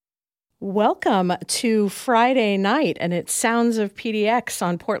Welcome to Friday night, and it's Sounds of PDX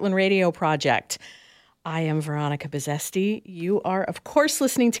on Portland Radio Project. I am Veronica Bezzesti. You are, of course,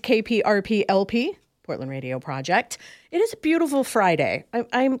 listening to KPRP-LP, Portland Radio Project. It is a beautiful Friday.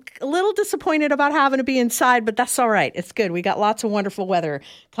 I'm a little disappointed about having to be inside, but that's all right. It's good. We got lots of wonderful weather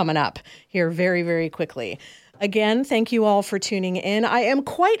coming up here very, very quickly. Again, thank you all for tuning in. I am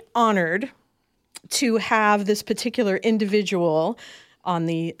quite honored to have this particular individual on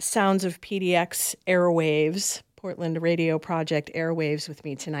the Sounds of PDX airwaves, Portland Radio Project airwaves with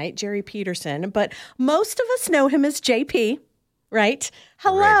me tonight, Jerry Peterson. But most of us know him as JP, right?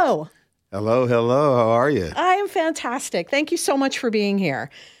 Hello. Right. Hello. How are you? I am fantastic. Thank you so much for being here.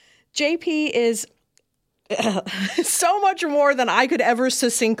 JP is so much more than I could ever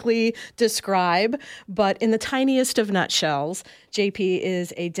succinctly describe, but in the tiniest of nutshells, JP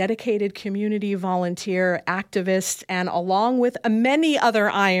is a dedicated community volunteer, activist, and along with many other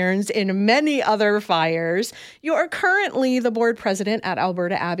irons in many other fires, you are currently the board president at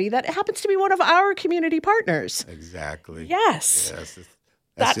Alberta Abbey. That happens to be one of our community partners. Exactly. Yes.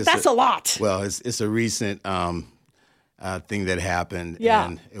 That's a lot. Well, it's a recent thing that happened,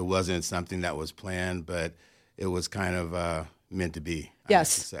 and it wasn't something that was planned, but it was kind of meant to be.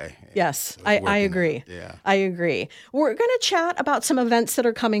 Yes. I have to say. Yes, I agree. Yeah. I agree. We're going to chat about some events that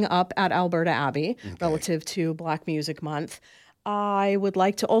are coming up at Alberta Abbey relative to Black Music Month. I would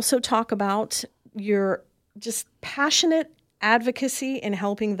like to also talk about your just passionate advocacy in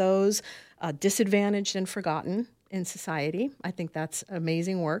helping those disadvantaged and forgotten in society. I think that's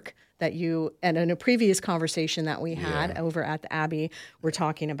amazing work that you, and in a previous conversation that we had over at the Abbey, we're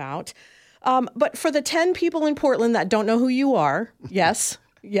talking about. But for the 10 people in Portland that don't know who you are, yes,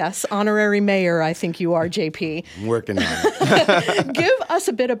 honorary mayor, I think you are, JP. I'm working on it. Give us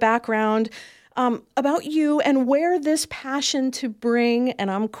a bit of background about you and where this passion to bring,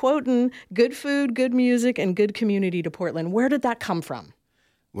 and I'm quoting, good food, good music, and good community to Portland, where did that come from?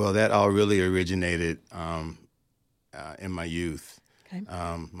 Well, that all really originated in my youth. Okay.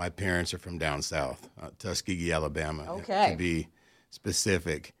 My parents are from down south, Tuskegee, Alabama, to be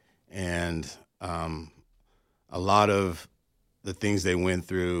specific. And a lot of the things they went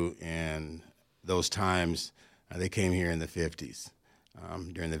through in those times, they came here in the 50s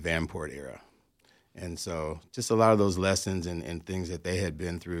during the Vanport era. And so just a lot of those lessons and things that they had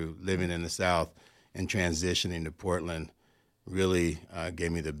been through living in the South and transitioning to Portland really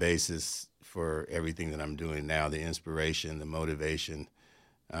gave me the basis for everything that I'm doing now, the inspiration, the motivation,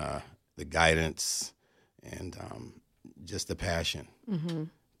 the guidance, and just the passion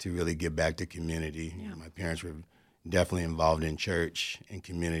to really give back to community. Yeah. My parents were definitely involved in church and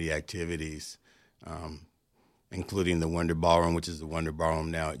community activities, including the Wonder Ballroom, which is the Wonder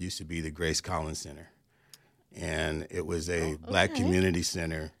Ballroom now. It used to be the Grace Collins Center. And it was a Black community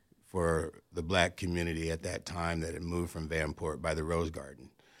center for the Black community at that time that had moved from Vanport by the Rose Garden.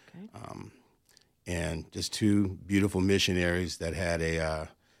 Okay. And just two beautiful missionaries that had a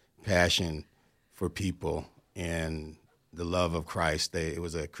passion for people and the love of Christ. It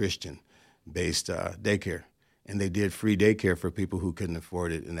was a Christian-based daycare, and they did free daycare for people who couldn't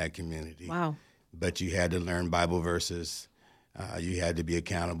afford it in that community. Wow. But you had to learn Bible verses. You had to be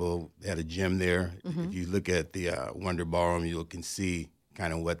accountable. They had a gym there. Mm-hmm. If you look at the Wonder Ballroom, you can see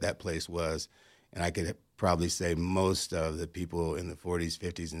kind of what that place was. And I could probably say most of the people in the 40s,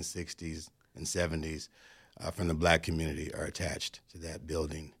 50s, and 60s and 70s from the Black community are attached to that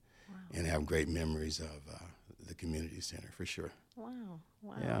building and have great memories of the community center for sure. Wow.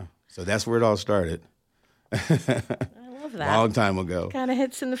 Yeah. So that's where it all started. I love that. Long time ago. Kind of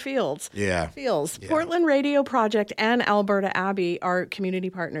hits in the fields. Yeah. Yeah. Portland Radio Project and Alberta Abbey are community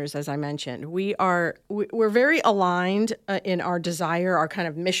partners, as I mentioned. We're very aligned in our desire, our kind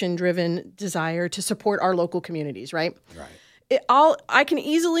of mission-driven desire to support our local communities, right? Right. I can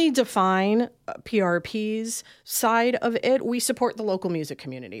easily define PRP's side of it. We support the local music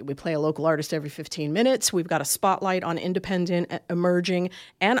community. We play a local artist every 15 minutes. We've got a spotlight on independent, emerging,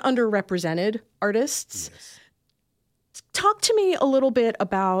 and underrepresented artists. Yes. Talk to me a little bit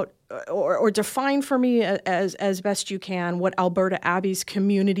about, or define for me as best you can, what Alberta Abbey's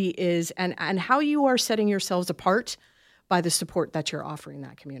community is and how you are setting yourselves apart by the support that you're offering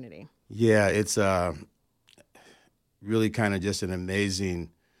that community. Yeah, it's really kind of just an amazing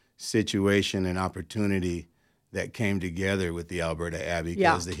situation and opportunity that came together with the Alberta Abbey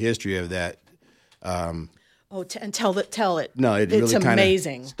because the history of that. And tell it. No, it's really kind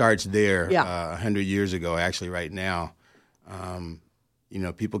amazing. Of starts there. 100 years ago, actually, right now.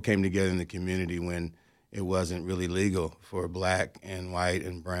 People came together in the community when it wasn't really legal for Black and white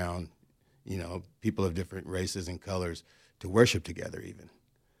and brown, people of different races and colors to worship together even.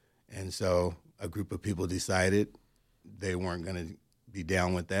 And so a group of people decided they weren't going to be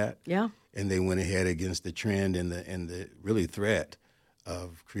down with that. Yeah. And they went ahead against the trend and the really threat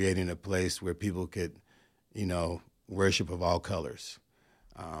of creating a place where people could, worship of all colors,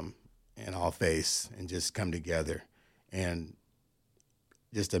 and all faiths, and just come together. And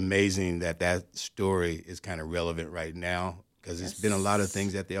just amazing that story is kind of relevant right now, because it's been a lot of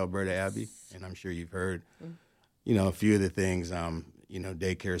things at the Alberta Abbey, and I'm sure you've heard, a few of the things,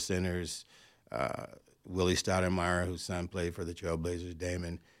 daycare centers. Willie Stoudemire, whose son played for the Trailblazers,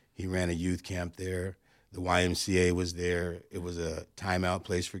 Damon, he ran a youth camp there. The YMCA was there. It was a timeout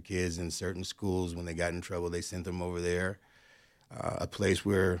place for kids in certain schools. When they got in trouble, they sent them over there. A place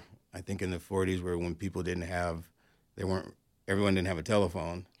where, I think in the 40s, where when people everyone didn't have a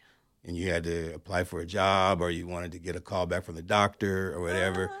telephone, and you had to apply for a job, or you wanted to get a call back from the doctor or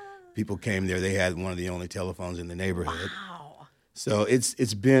whatever. People came there. They had one of the only telephones in the neighborhood. Wow. So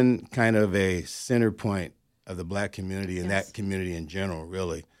it's been kind of a center point of the black community and that community in general,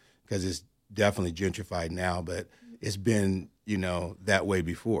 really, because it's definitely gentrified now, but it's been, that way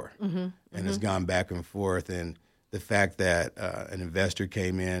before. And it's gone back and forth. And the fact that an investor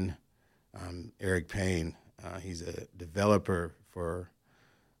came in, Eric Payne, he's a developer for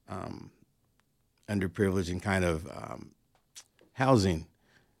underprivileged and kind of housing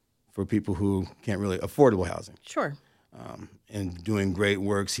for people who can't really affordable housing. Sure. And doing great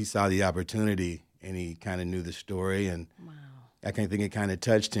works. He saw the opportunity, and he kind of knew the story. And I think it kind of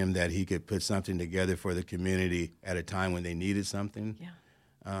touched him that he could put something together for the community at a time when they needed something.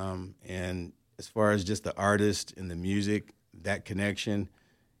 Yeah. And as far as just the artist and the music, that connection,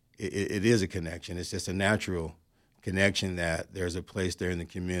 it is a connection. It's just a natural connection that there's a place there in the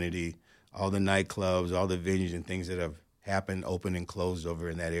community. All the nightclubs, all the venues and things that have happened, opened and closed over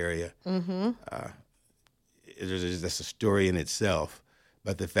in that area. There's just a story in itself.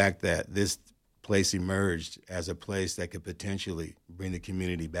 But the fact that this place emerged as a place that could potentially bring the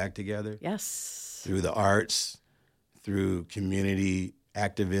community back together. Yes. Through the arts, through community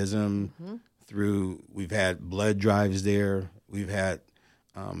activism, we've had blood drives there. We've had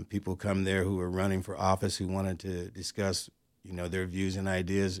people come there who were running for office who wanted to discuss, their views and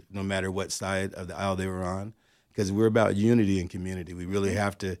ideas, no matter what side of the aisle they were on, because we're about unity and community. We really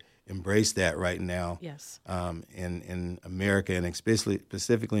have to embrace that right now. Yes. In America, and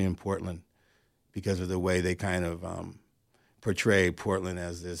specifically in Portland, because of the way they kind of portray Portland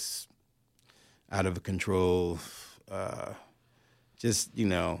as this out of control,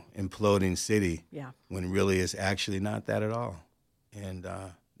 imploding city. Yeah. When really it's actually not that at all. And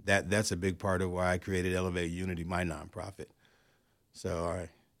that's a big part of why I created Elevate Unity, my nonprofit. So I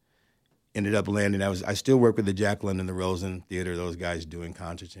ended up landing. I still work with the Jack London, the Rosen Theater, those guys doing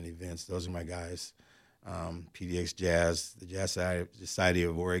concerts and events. Those are my guys. PDX Jazz, the Jazz Society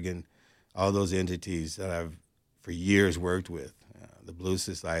of Oregon, all those entities that I've for years worked with, the Blues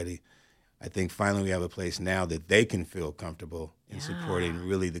Society. I think finally we have a place now that they can feel comfortable in supporting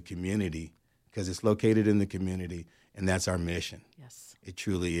really the community, because it's located in the community, and that's our mission. Yes. It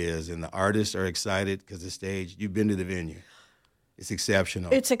truly is. And the artists are excited because the stage, you've been to the venue. It's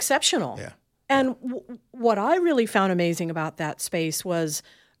exceptional. It's exceptional. Yeah. And what I really found amazing about that space was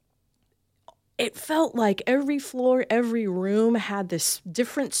it felt like every floor, every room had this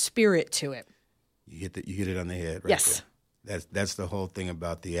different spirit to it. You hit it on the head right yes. there. That's the whole thing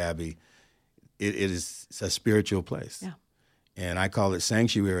about the Abbey. It's a spiritual place. Yeah. And I call it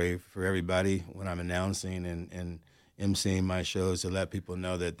sanctuary for everybody when I'm announcing and emceeing my shows, to let people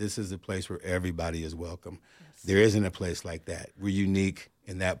know that this is a place where everybody is welcome. Yes. There isn't a place like that. We're unique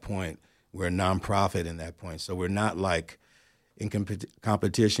in that point. We're a nonprofit in that point. So we're not like in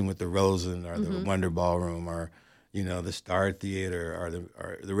competition with the Rosen or the Wonder Ballroom or, the Star Theater or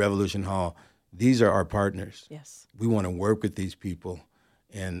the Revolution Hall. These are our partners. Yes. We want to work with these people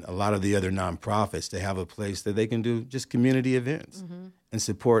and a lot of the other nonprofits to have a place that they can do just community events and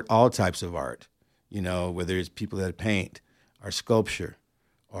support all types of art, whether it's people that paint or sculpture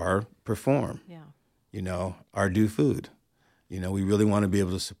or perform, or do food. We really want to be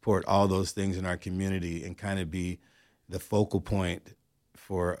able to support all those things in our community and kind of be the focal point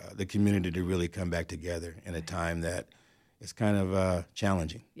for the community to really come back together in a time that is kind of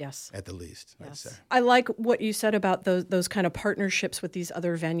challenging. Yes. At the least, I'd say. I like what you said about those kind of partnerships with these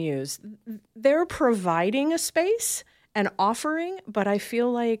other venues. They're providing a space and offering, but I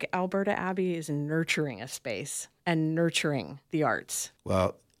feel like Alberta Abbey is nurturing a space and nurturing the arts.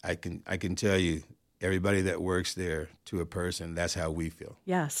 Well, I can tell you, everybody that works there, to a person, that's how we feel.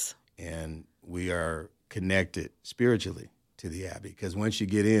 Yes. And we are connected spiritually to the Abbey, because once you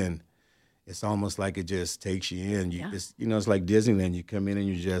get in, it's almost like it just takes you in. It's like Disneyland. You come in and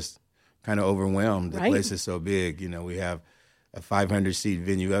you just kind of overwhelmed. The Right. place is so big. We have a 500-seat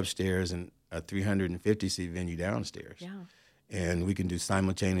venue upstairs and a 350-seat venue downstairs. Yeah. And we can do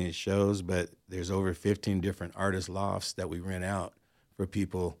simultaneous shows, but there's over 15 different artist lofts that we rent out for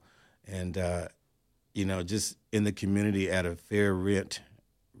people. And, just in the community at a fair rent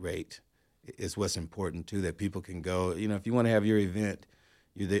rate is what's important, too, that people can go. If you want to have your event,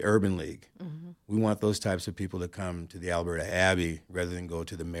 you're the Urban League. Mm-hmm. We want those types of people to come to the Alberta Abbey rather than go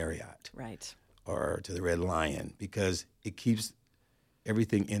to the Marriott. Right. Or to the Red Lion, because it keeps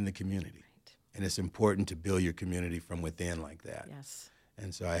everything in the community. Right. And it's important to build your community from within like that. Yes.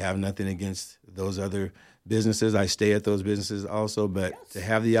 And so I have nothing against those other businesses. I stay at those businesses also, but yes. To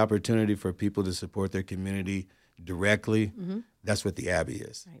have the opportunity for people to support their community directly, mm-hmm. That's what the Abbey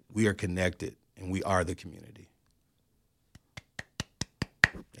is. Right. We are connected, and we are the community.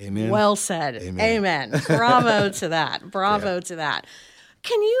 Amen. Well said. Amen. Bravo to that. Bravo to that.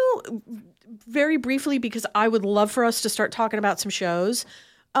 Can you, very briefly, because I would love for us to start talking about some shows,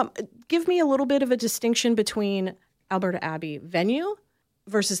 give me a little bit of a distinction between Alberta Abbey venue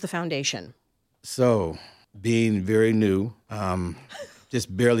versus the foundation? So, being very new,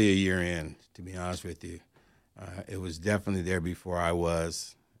 just barely a year in, to be honest with you, it was definitely there before I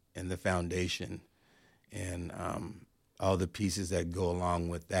was in the foundation and all the pieces that go along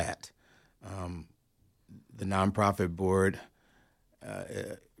with that. The nonprofit board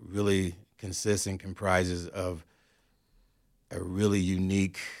really consists and comprises of a really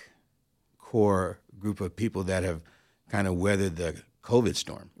unique core group of people that have kind of weathered the COVID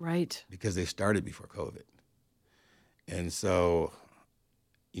storm. Right. Because they started before COVID. And so,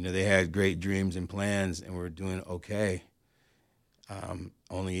 they had great dreams and plans and were doing okay.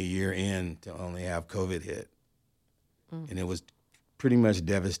 Only a year in to only have COVID hit. And it was pretty much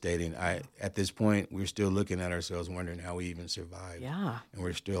devastating. At this point, we're still looking at ourselves wondering how we even survived. Yeah. And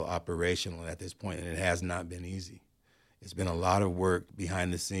we're still operational at this point, and it has not been easy. It's been a lot of work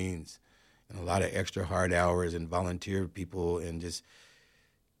behind the scenes and a lot of extra hard hours and volunteer people and just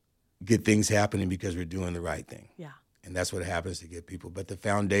get things happening because we're doing the right thing. Yeah. And that's what happens to get people. But the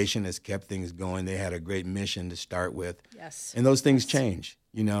foundation has kept things going. They had a great mission to start with. Yes. And those things change,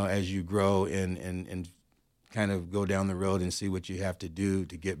 as you grow and kind of go down the road and see what you have to do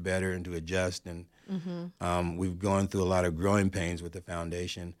to get better and to adjust. And mm-hmm. We've gone through a lot of growing pains with the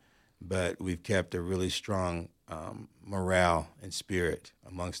foundation, but we've kept a really strong morale and spirit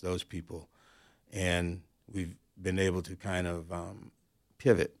amongst those people. And we've been able to kind of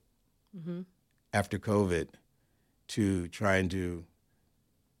pivot mm-hmm. after COVID to try and do,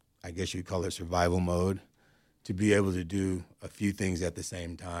 I guess you'd call it survival mode, to be able to do a few things at the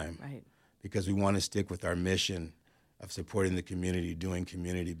same time. Right. Because we want to stick with our mission of supporting the community, doing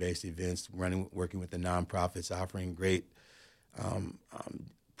community-based events, working with the nonprofits, offering great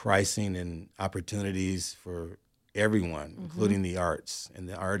pricing and opportunities for everyone, mm-hmm. including the arts and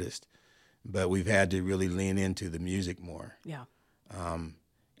the artist. But we've had to really lean into the music more. Yeah.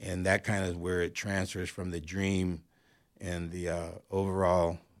 And that kind of where it transfers from the dream and the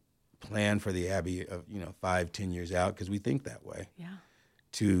overall plan for the Abbey of 5-10 years out, because we think that way. Yeah.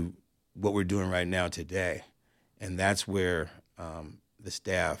 To what we're doing right now today. And that's where the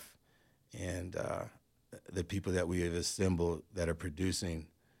staff and the people that we have assembled that are producing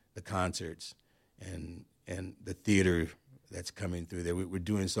the concerts and the theater that's coming through there. We're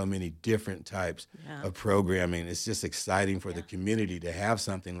doing so many different types of programming. It's just exciting for the community to have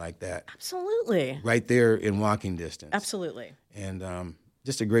something like that. Absolutely. Right there in walking distance. Absolutely. And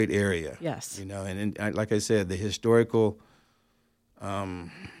just a great area. Yes. And like I said, the historical...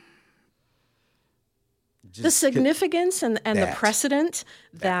 the significance and the precedent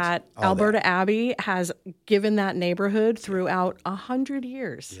that Alberta Abbey has given that neighborhood throughout 100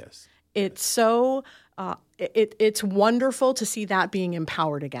 years. Yes. It's so it's wonderful to see that being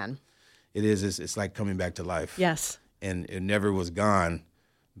empowered again. It is. It's like coming back to life. Yes. And it never was gone,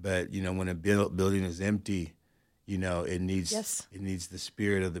 but when a building is empty, it needs the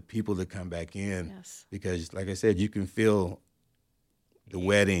spirit of the people to come back in. Yes. Because, like I said, you can feel the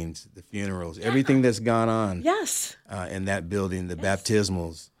weddings, the funerals, everything that's gone on. Yes. In that building, the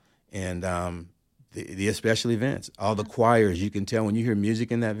baptismals, and the special events, all the choirs. You can tell when you hear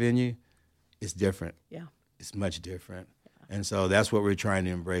music in that venue, it's different. Yeah. It's much different. Yeah. And so that's what we're trying to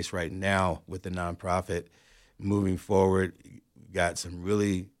embrace right now with the nonprofit. Moving forward, got some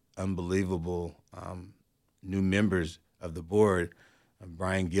really unbelievable new members of the board.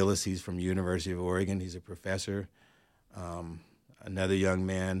 Brian Gillis, he's from University of Oregon. He's a professor. Another young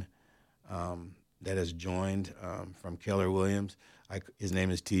man that has joined from Keller Williams. His name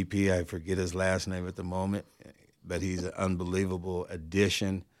is TP. I forget his last name at the moment, but he's an unbelievable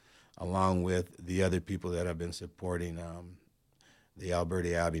addition. along with the other people that have been supporting the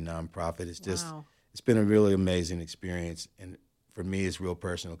Alberta Abbey nonprofit. It's just, it's been a really amazing experience. And for me, it's real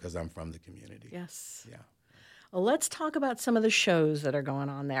personal because I'm from the community. Yes. Yeah. Well, let's talk about some of the shows that are going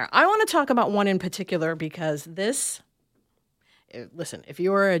on there. I want to talk about one in particular because listen, if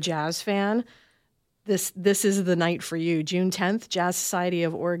you are a jazz fan, this is the night for you. June 10th, Jazz Society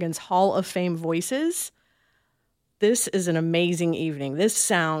of Oregon's Hall of Fame Voices. This is an amazing evening. This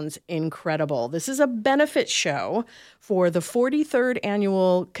sounds incredible. This is a benefit show for the 43rd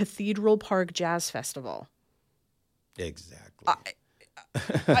Annual Cathedral Park Jazz Festival. Exactly.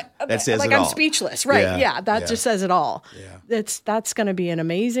 That says it all. I'm speechless. Right. Yeah. That just says it all. Yeah. That's going to be an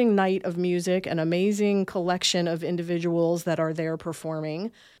amazing night of music, an amazing collection of individuals that are there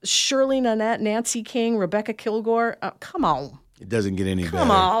performing. Shirley Nanette, Nancy King, Rebecca Kilgore. Come on. It doesn't get any better.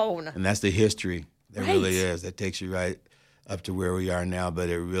 Come on. And that's the history. That really is. That takes you right up to where we are now, but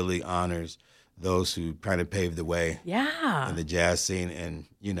it really honors those who kind of paved the way in the jazz scene. And,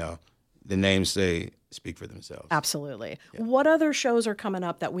 the names speak for themselves. Absolutely. Yeah. What other shows are coming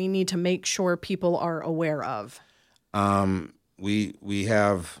up that we need to make sure people are aware of? We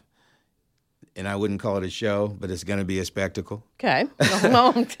have, and I wouldn't call it a show, but it's going to be a spectacle. Okay.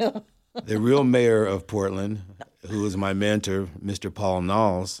 The real mayor of Portland, who is my mentor, Mr. Paul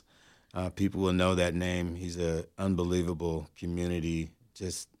Knowles, people will know that name. He's an unbelievable community,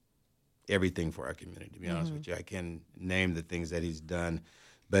 just everything for our community, to be honest with you. I can't name the things that he's done.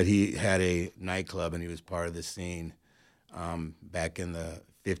 But he had a nightclub, and he was part of the scene back in the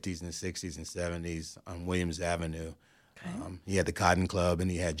 50s and 60s and 70s on Williams Avenue. Okay. He had the Cotton Club, and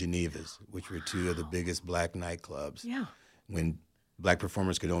he had Geneva's, which were two of the biggest black nightclubs. Yeah. When black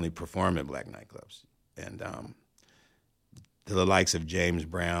performers could only perform at black nightclubs. And the likes of James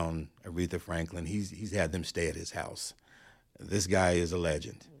Brown, Aretha Franklin, he's had them stay at his house. This guy is a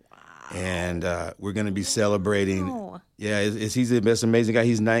legend. And we're going to be celebrating. Wow. Yeah, he's the best amazing guy.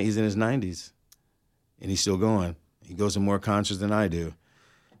 He's in his 90s, and he's still going. He goes to more concerts than I do.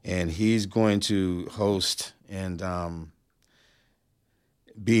 And he's going to host and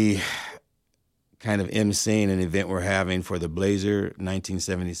be kind of emceeing an event we're having for the Blazer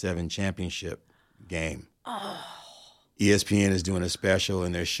 1977 championship game. Oh. ESPN is doing a special,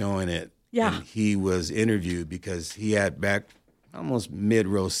 and they're showing it. Yeah. And he was interviewed because he had back almost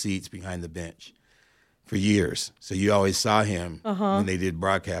mid-row seats behind the bench for years. So you always saw him when they did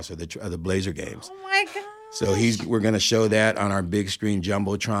broadcasts of the Blazer games. Oh, my God. So we're going to show that on our big screen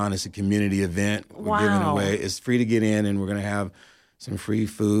Jumbotron. It's a community event. We're giving away. It's free to get in, and we're going to have some free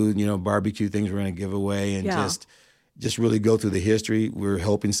food, barbecue things we're going to give away, and just really go through the history. We're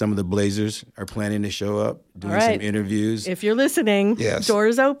hoping some of the Blazers are planning to show up, doing some interviews. If you're listening,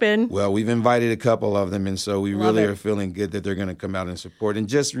 doors open. Well, we've invited a couple of them, and so we really are feeling good that they're going to come out and support. And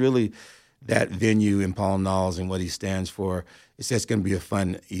just really that venue in Paul Knowles and what he stands for, it's just going to be a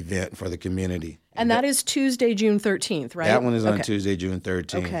fun event for the community. And that is Tuesday, June 13th, right? That one is on Tuesday, June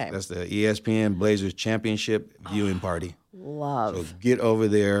 13th. Okay. That's the ESPN Blazers Championship viewing party. Love. So get over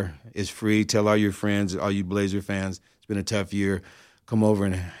there. It's free. Tell all your friends, all you Blazer fans, it's been a tough year. Come over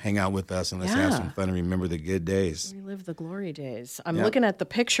and hang out with us, and let's have some fun and remember the good days. Relive the glory days. I'm looking at the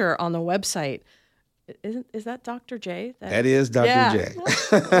picture on the website. Is that Dr. J? That is Dr. J.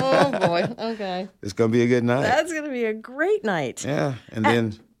 Oh, boy. Okay. It's going to be a good night. That's going to be a great night. Yeah. And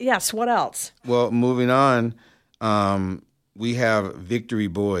then... Yes, what else? Well, moving on, we have Victory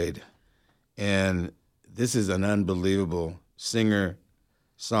Boyd, and this is an unbelievable singer,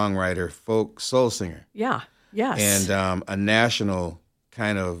 songwriter, folk soul singer. Yeah, yes. And a national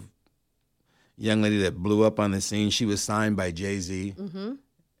kind of young lady that blew up on the scene. She was signed by Jay-Z,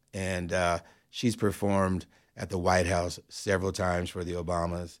 and she's performed at the White House several times for the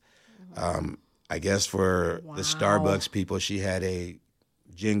Obamas. I guess for the Starbucks people, she had a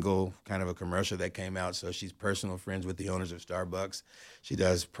jingle, kind of a commercial that came out. So she's personal friends with the owners of Starbucks. She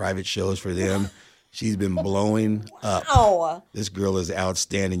does private shows for them. She's been blowing up. This girl is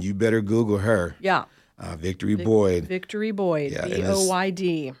outstanding. You better Google her. Yeah. Victory Boyd. Victory Boyd. Yeah,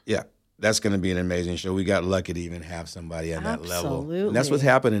 B-O-Y-D. Yeah. That's going to be an amazing show. We got lucky to even have somebody on that level. Absolutely. And that's what's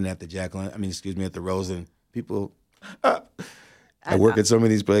happening at the Rosen. People... I work at so many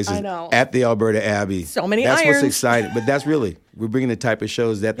of these places. I know. At the Alberta Abbey. So many That's irons. what's exciting. But that's really, we're bringing the type of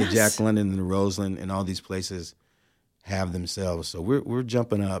shows that the Jack London and the Roseland and all these places have themselves. So we're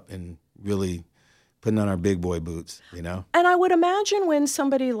jumping up and really putting on our big boy boots, And I would imagine when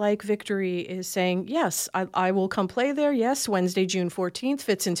somebody like Victory is saying, yes, I will come play there. Yes, Wednesday, June 14th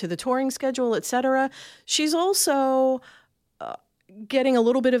fits into the touring schedule, et cetera. She's also... getting a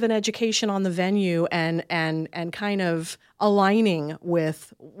little bit of an education on the venue and kind of aligning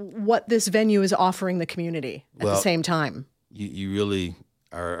with what this venue is offering the community at the same time. You really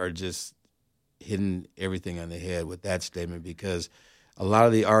are just hitting everything on the head with that statement, because a lot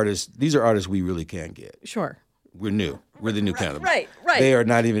of the artists, these are artists we really can't get. Sure. We're new. We're the new cannibals. Right. They are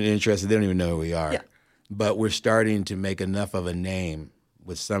not even interested. They don't even know who we are. Yeah. But we're starting to make enough of a name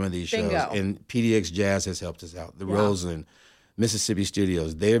with some of these shows. And PDX Jazz has helped us out. The Roseland, Mississippi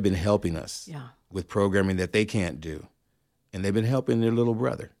Studios, they have been helping us with programming that they can't do. And they've been helping their little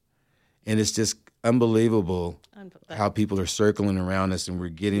brother. And it's just unbelievable how people are circling around us and we're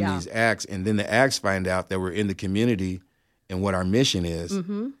getting these acts. And then the acts find out that we're in the community and what our mission is.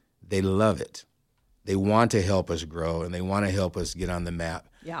 Mm-hmm. They love it. They want to help us grow and they want to help us get on the map.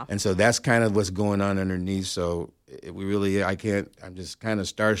 Yeah. And so that's kind of what's going on underneath. So I'm just kind of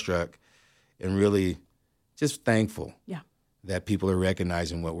starstruck and really just thankful that people are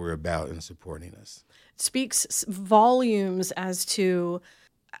recognizing what we're about and supporting us. It speaks volumes as to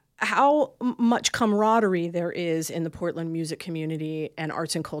how much camaraderie there is in the Portland music community and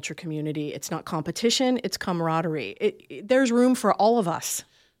arts and culture community. It's not competition, it's camaraderie. There's room for all of us.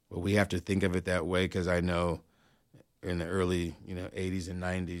 Well, we have to think of it that way, because I know in the early 80s and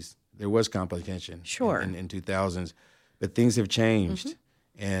 90s, there was competition in 2000s, but things have changed,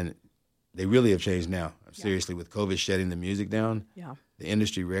 and they really have changed now. Seriously, with COVID shutting the music down, the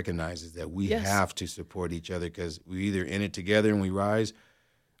industry recognizes that we have to support each other, because we're either in it together and we rise,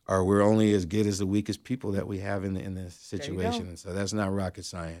 or we're only as good as the weakest people that we have in the situation. And so that's not rocket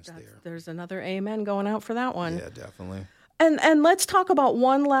science there. There's another amen going out for that one. Yeah, definitely. And let's talk about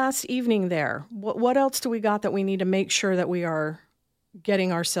one last evening there. What else do we got that we need to make sure that we are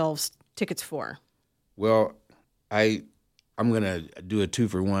getting ourselves tickets for? Well, I'm going to do a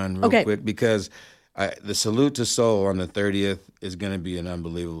 2-for-1 real quick, because the Salute to Soul on the 30th is going to be an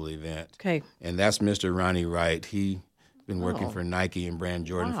unbelievable event. Okay. And that's Mr. Ronnie Wright. He's been working for Nike and Brand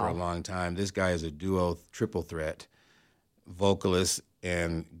Jordan for a long time. This guy is a duo triple threat, vocalist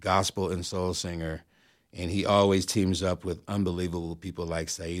and gospel and soul singer. And he always teams up with unbelievable people like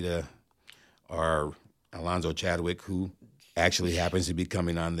Saida or Alonzo Chadwick, who actually happens to be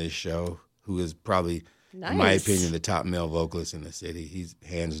coming on this show, who is probably, in my opinion, the top male vocalist in the city. He's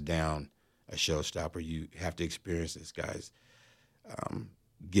hands down a showstopper. You have to experience this guy's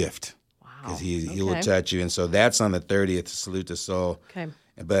gift, because he will touch you. And so that's on the 30th, Salute to Soul. Okay.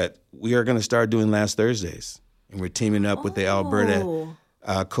 But we are going to start doing Last Thursdays, and we're teaming up with the Alberta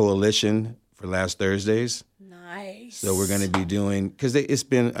Coalition for Last Thursdays. Nice. So we're going to be doing, because it's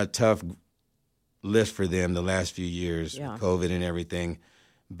been a tough lift for them the last few years with COVID and everything,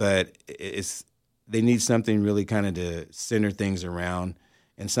 but they need something really kind of to center things around,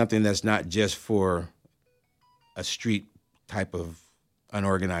 and something that's not just for a street type of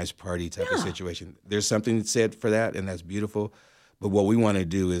unorganized party type of situation. There's something said for that, and that's beautiful. But what we want to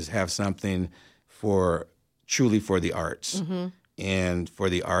do is have something truly for the arts. Mm-hmm. And for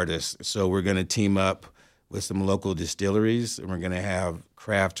the artists. So we're going to team up with some local distilleries, and we're going to have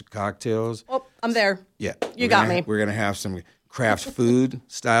craft cocktails. Oh, I'm there. Yeah. You got me. We're going to have some craft food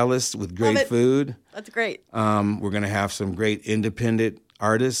stylists with great food. That's great. We're going to have some great independent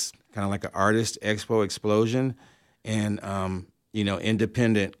artists, kind of like an artist expo explosion, and,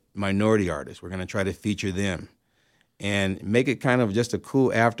 independent minority artists. We're going to try to feature them and make it kind of just a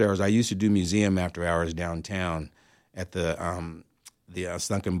cool after hours. I used to do museum after hours downtown at the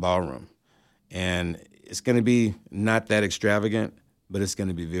Sunken Ballroom. And it's going to be not that extravagant, but it's going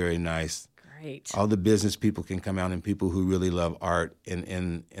to be very nice. Great. All the business people can come out, and people who really love art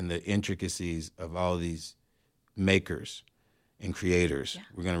and the intricacies of all these makers and creators. Yeah.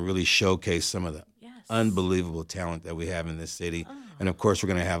 We're going to really showcase some of the unbelievable talent that we have in this city. Oh. And, of course, we're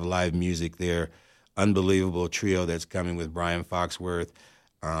going to have live music there. Unbelievable trio that's coming with Brian Foxworth.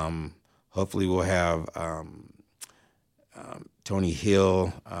 Hopefully we'll have Tony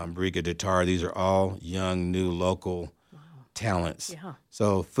Hill, Barika Datar. These are all young, new, local talents. Yeah.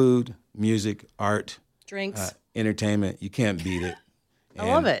 So food, music, art, drinks, entertainment, you can't beat it. I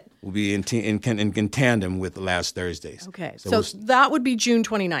love it. We'll be in tandem with Last Thursdays. Okay. So that would be June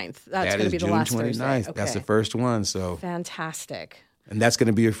 29th. That's going to be the last Thursday. June 29th. Okay. That's the first one. So fantastic. And that's going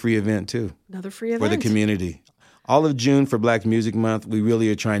to be a free event, too. Another free event. For the community. All of June for Black Music Month, we really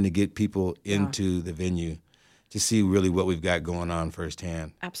are trying to get people into the venue to see really what we've got going on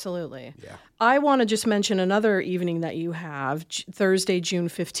firsthand. Absolutely. Yeah. I want to just mention another evening that you have, Thursday, June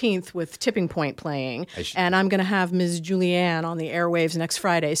 15th, with Tipping Point playing. And I'm going to have Ms. Julianne on the airwaves next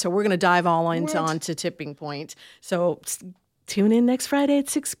Friday. So we're going to dive all onto Tipping Point. So Tune in next Friday at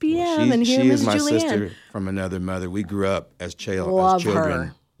 6 p.m. Well, and hear Miss Julianne. She is my sister from another mother. We grew up as children.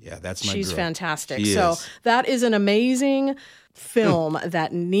 Her. Yeah, that's my She's girl. fantastic. So that is an amazing film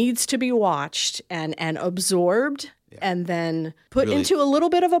that needs to be watched and absorbed. Yeah. And then put into a little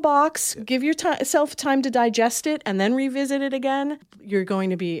bit of a box, give yourself time to digest it, and then revisit it again. You're going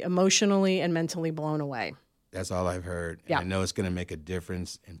to be emotionally and mentally blown away. That's all I've heard. Yeah. And I know it's going to make a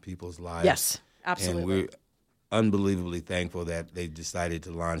difference in people's lives. Yes, absolutely. And we're unbelievably thankful that they decided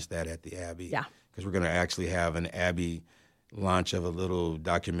to launch that at the Abbey. Yeah. Because we're going to actually have an Abbey launch of a little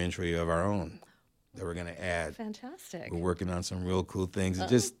documentary of our own that we're going to add. Fantastic. We're working on some real cool things.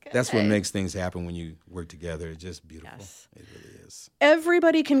 That's what makes things happen when you work together. It's just beautiful. Yes. It really is.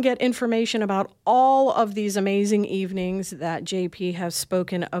 Everybody can get information about all of these amazing evenings that JP has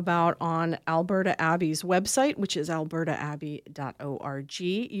spoken about on Alberta Abbey's website, which is albertaabbey.org.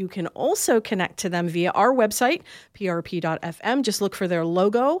 You can also connect to them via our website, prp.fm. Just look for their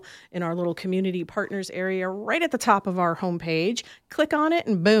logo in our little community partners area right at the top of our homepage. Click on it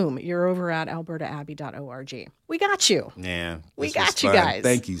and boom, you're over at albertaabbey.org. We got you. Yeah. We got you guys.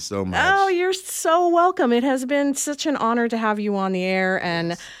 Thank you so much. Oh, you're so welcome. It has been such an honor to have you on the air,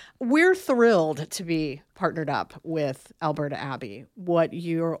 and we're thrilled to be partnered up with Alberta Abbey. What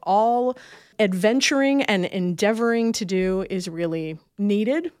you're all adventuring and endeavoring to do is really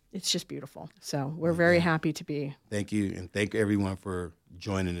needed. It's just beautiful. So we're very happy to be. Thank you, and thank everyone for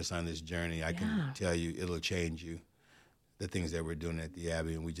joining us on this journey. I can tell you it'll change you, the things that we're doing at the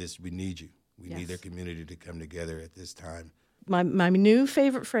Abbey, and we need you. We need our community to come together at this time. My new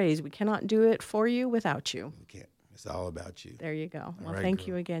favorite phrase, we cannot do it for you without you. We can't. It's all about you. There you go. Well, thank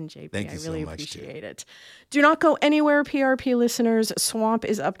you again, JP. Thank you I really so much, appreciate it. Do not go anywhere, PRP listeners. Swamp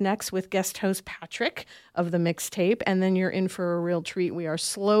is up next with guest host Patrick of the Mixtape, and then you're in for a real treat. We are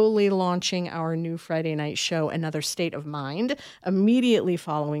slowly launching our new Friday night show, Another State of Mind, immediately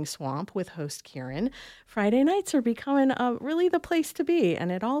following Swamp with host Kieran. Friday nights are becoming really the place to be,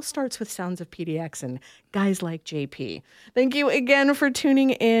 and it all starts with Sounds of PDX and guys like JP. Thank you again for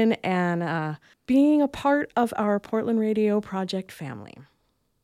tuning in and being a part of our Portland Radio Project family.